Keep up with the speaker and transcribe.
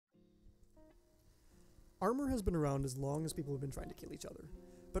Armor has been around as long as people have been trying to kill each other,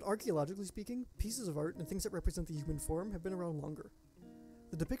 but archaeologically speaking, pieces of art and things that represent the human form have been around longer.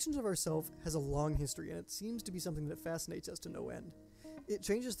 The depictions of ourself has a long history, and it seems to be something that fascinates us to no end. It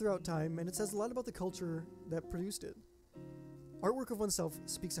changes throughout time, and it says a lot about the culture that produced it. Artwork of oneself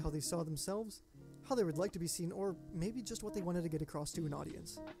speaks to how they saw themselves, how they would like to be seen, or maybe just what they wanted to get across to an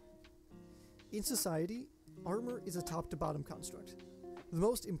audience. In society, armor is a top-to-bottom construct. The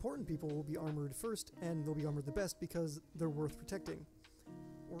most important people will be armored first, and they'll be armored the best because they're worth protecting,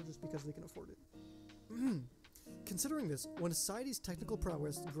 or just because they can afford it. Considering this, when a society's technical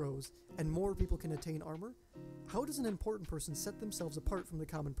prowess grows and more people can attain armor, how does an important person set themselves apart from the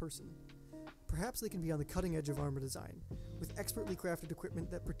common person? Perhaps they can be on the cutting edge of armor design, with expertly crafted equipment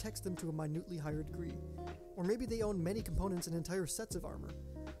that protects them to a minutely higher degree. Or maybe they own many components and entire sets of armor.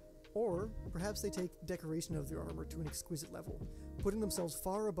 Or perhaps they take decoration of their armor to an exquisite level, putting themselves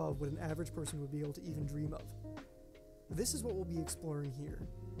far above what an average person would be able to even dream of. This is what we'll be exploring here,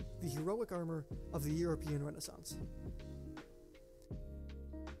 the heroic armor of the European Renaissance.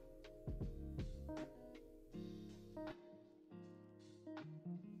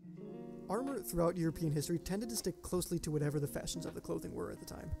 Armor throughout European history tended to stick closely to whatever the fashions of the clothing were at the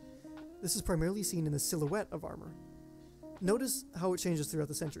time. This is primarily seen in the silhouette of armor. Notice how it changes throughout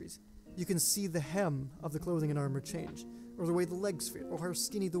the centuries. You can see the hem of the clothing and armor change, or the way the legs fit, or how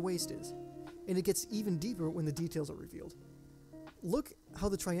skinny the waist is. And it gets even deeper when the details are revealed. Look how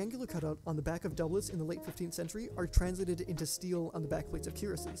the triangular cutout on the back of doublets in the late 15th century are translated into steel on the backplates of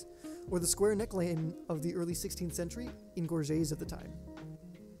cuirasses, or the square neckline of the early 16th century in gorgets of the time.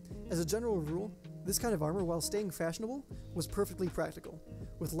 As a general rule, this kind of armor, while staying fashionable, was perfectly practical,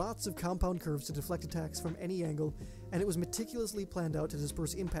 with lots of compound curves to deflect attacks from any angle, and it was meticulously planned out to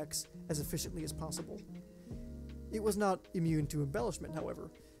disperse impacts as efficiently as possible. It was not immune to embellishment,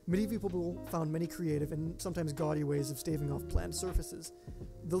 however. Medieval people found many creative and sometimes gaudy ways of staving off planned surfaces,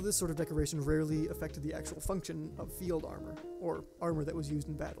 though this sort of decoration rarely affected the actual function of field armor, or armor that was used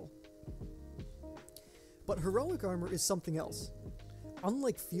in battle. But heroic armor is something else.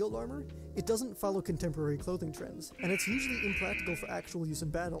 Unlike field armor, it doesn't follow contemporary clothing trends, and it's usually impractical for actual use in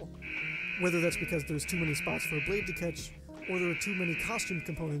battle, whether that's because there's too many spots for a blade to catch, or there are too many costume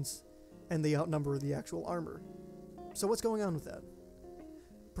components, and they outnumber the actual armor. So what's going on with that?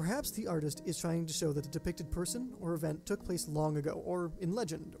 Perhaps the artist is trying to show that a depicted person or event took place long ago, or in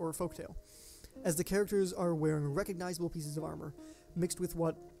legend or folktale, as the characters are wearing recognizable pieces of armor, mixed with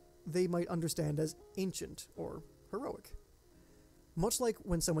what they might understand as ancient or heroic. Much like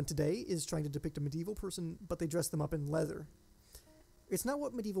when someone today is trying to depict a medieval person, but they dress them up in leather. It's not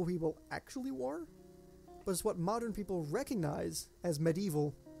what medieval people actually wore, but it's what modern people recognize as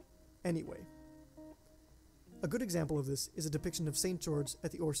medieval anyway. A good example of this is a depiction of St. George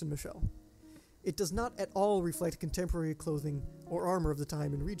at the Ors and Michel. It does not at all reflect contemporary clothing or armor of the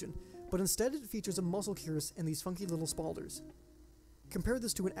time and region, but instead it features a muscle cuirass and these funky little spalders. Compare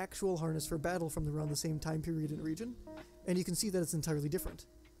this to an actual harness for battle from around the same time period and region, and you can see that it's entirely different.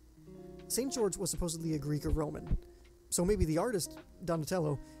 St. George was supposedly a Greek or Roman, so maybe the artist,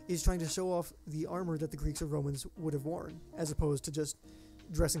 Donatello, is trying to show off the armor that the Greeks or Romans would have worn, as opposed to just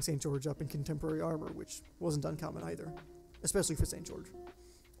dressing St. George up in contemporary armor, which wasn't uncommon either, especially for St. George.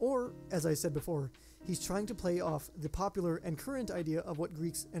 Or, as I said before, he's trying to play off the popular and current idea of what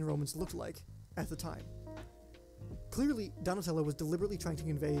Greeks and Romans looked like at the time. Clearly, Donatello was deliberately trying to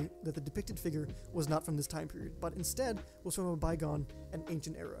convey that the depicted figure was not from this time period, but instead was from a bygone and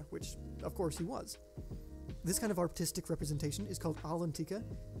ancient era, which, of course, he was. This kind of artistic representation is called All Antiqua,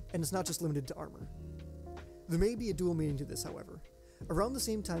 and it's not just limited to armor. There may be a dual meaning to this, however. Around the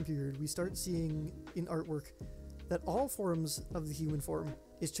same time period, we start seeing in artwork that all forms of the human form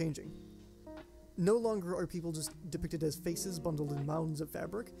is changing. No longer are people just depicted as faces bundled in mounds of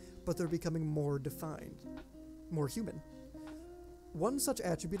fabric, but they're becoming more defined, more human. One such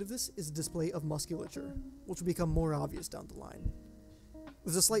attribute of this is a display of musculature, which will become more obvious down the line.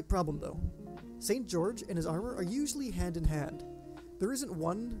 There's a slight problem though. St. George and his armor are usually hand in hand. There isn't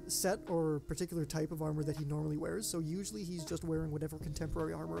one set or particular type of armor that he normally wears, so usually he's just wearing whatever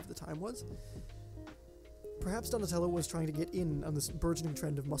contemporary armor of the time was. Perhaps Donatello was trying to get in on this burgeoning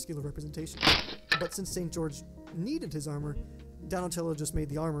trend of muscular representation, but since St. George needed his armor, Donatello just made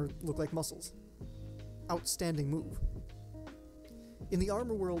the armor look like muscles. Outstanding move. In the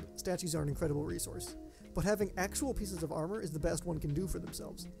armor world, statues are an incredible resource, but having actual pieces of armor is the best one can do for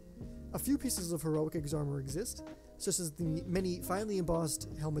themselves. A few pieces of heroic armor exist, such as the many finely embossed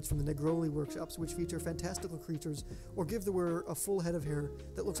helmets from the Negroli workshops, which feature fantastical creatures or give the wearer a full head of hair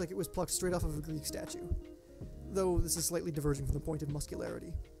that looks like it was plucked straight off of a Greek statue, though this is slightly diverging from the point of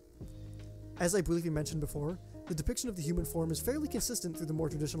muscularity. As I briefly mentioned before, the depiction of the human form is fairly consistent through the more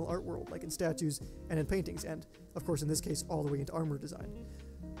traditional art world, like in statues and in paintings, and, of course in this case, all the way into armor design.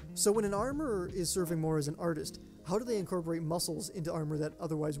 So when an armorer is serving more as an artist, how do they incorporate muscles into armor that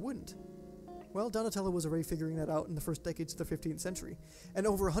otherwise wouldn't? Well, Donatello was already figuring that out in the first decades of the 15th century, and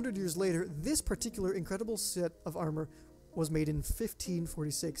over 100 years later, this particular incredible set of armor was made in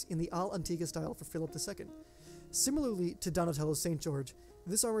 1546 in the All Antiqua style for Philip II. Similarly to Donatello's St. George,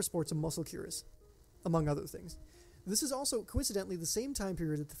 this armor sports a muscle cuirass, among other things. This is also, coincidentally, the same time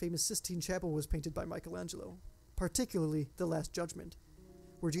period that the famous Sistine Chapel was painted by Michelangelo, particularly the Last Judgement,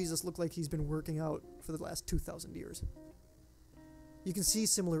 where Jesus looked like he's been working out for the last 2,000 years. You can see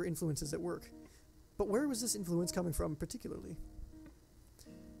similar influences at work, but where was this influence coming from particularly?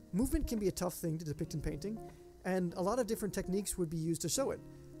 Movement can be a tough thing to depict in painting, and a lot of different techniques would be used to show it,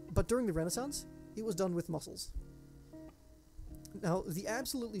 but during the Renaissance, it was done with muscles. Now, the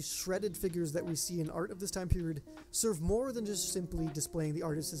absolutely shredded figures that we see in art of this time period serve more than just simply displaying the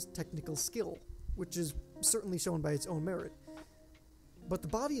artist's technical skill, which is certainly shown by its own merit. But the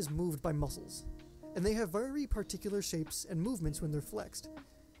body is moved by muscles, and they have very particular shapes and movements when they're flexed,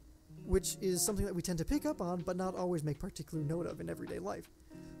 which is something that we tend to pick up on but not always make particular note of in everyday life.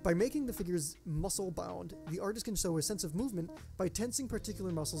 By making the figures muscle-bound, the artist can show a sense of movement by tensing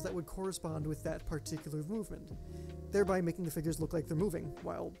particular muscles that would correspond with that particular movement, thereby making the figures look like they're moving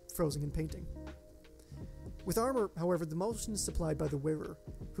while frozen in painting. With armor, however, the motion is supplied by the wearer,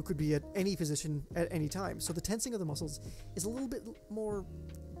 who could be at any position at any time, so the tensing of the muscles is a little bit more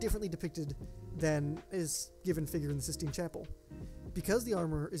differently depicted than is given figure in the Sistine Chapel. Because the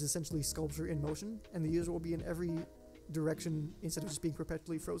armor is essentially sculpture in motion, and the user will be in every direction instead of just being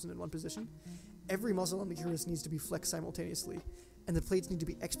perpetually frozen in one position, every muscle on the cuirass needs to be flexed simultaneously, and the plates need to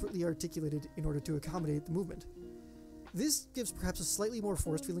be expertly articulated in order to accommodate the movement. This gives perhaps a slightly more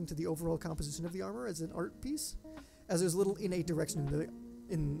forced feeling to the overall composition of the armor as an art piece, as there's little innate direction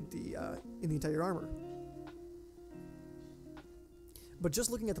in the entire armor. But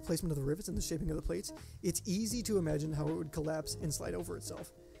just looking at the placement of the rivets and the shaping of the plates, it's easy to imagine how it would collapse and slide over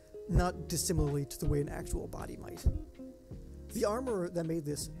itself, not dissimilarly to the way an actual body might. The armorer that made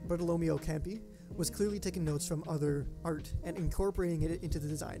this, Bartolomeo Campi, was clearly taking notes from other art and incorporating it into the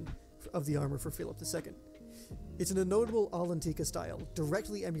design of the armor for Philip II. It's in a notable All Antiqua style,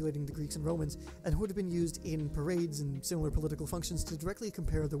 directly emulating the Greeks and Romans, and would have been used in parades and similar political functions to directly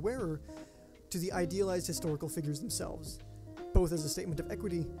compare the wearer to the idealized historical figures themselves, both as a statement of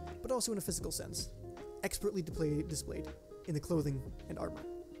equity, but also in a physical sense, expertly displayed in the clothing and armor.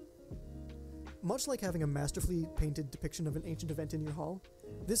 Much like having a masterfully painted depiction of an ancient event in your hall,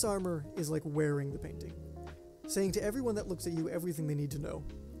 this armor is like wearing the painting, saying to everyone that looks at you everything they need to know.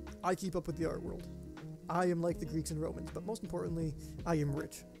 I keep up with the art world. I am like the Greeks and Romans, but most importantly, I am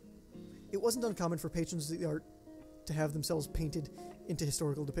rich. It wasn't uncommon for patrons of the art to have themselves painted into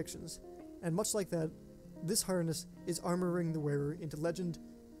historical depictions, and much like that, this harness is armoring the wearer into legend,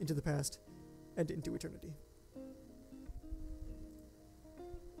 into the past, and into eternity.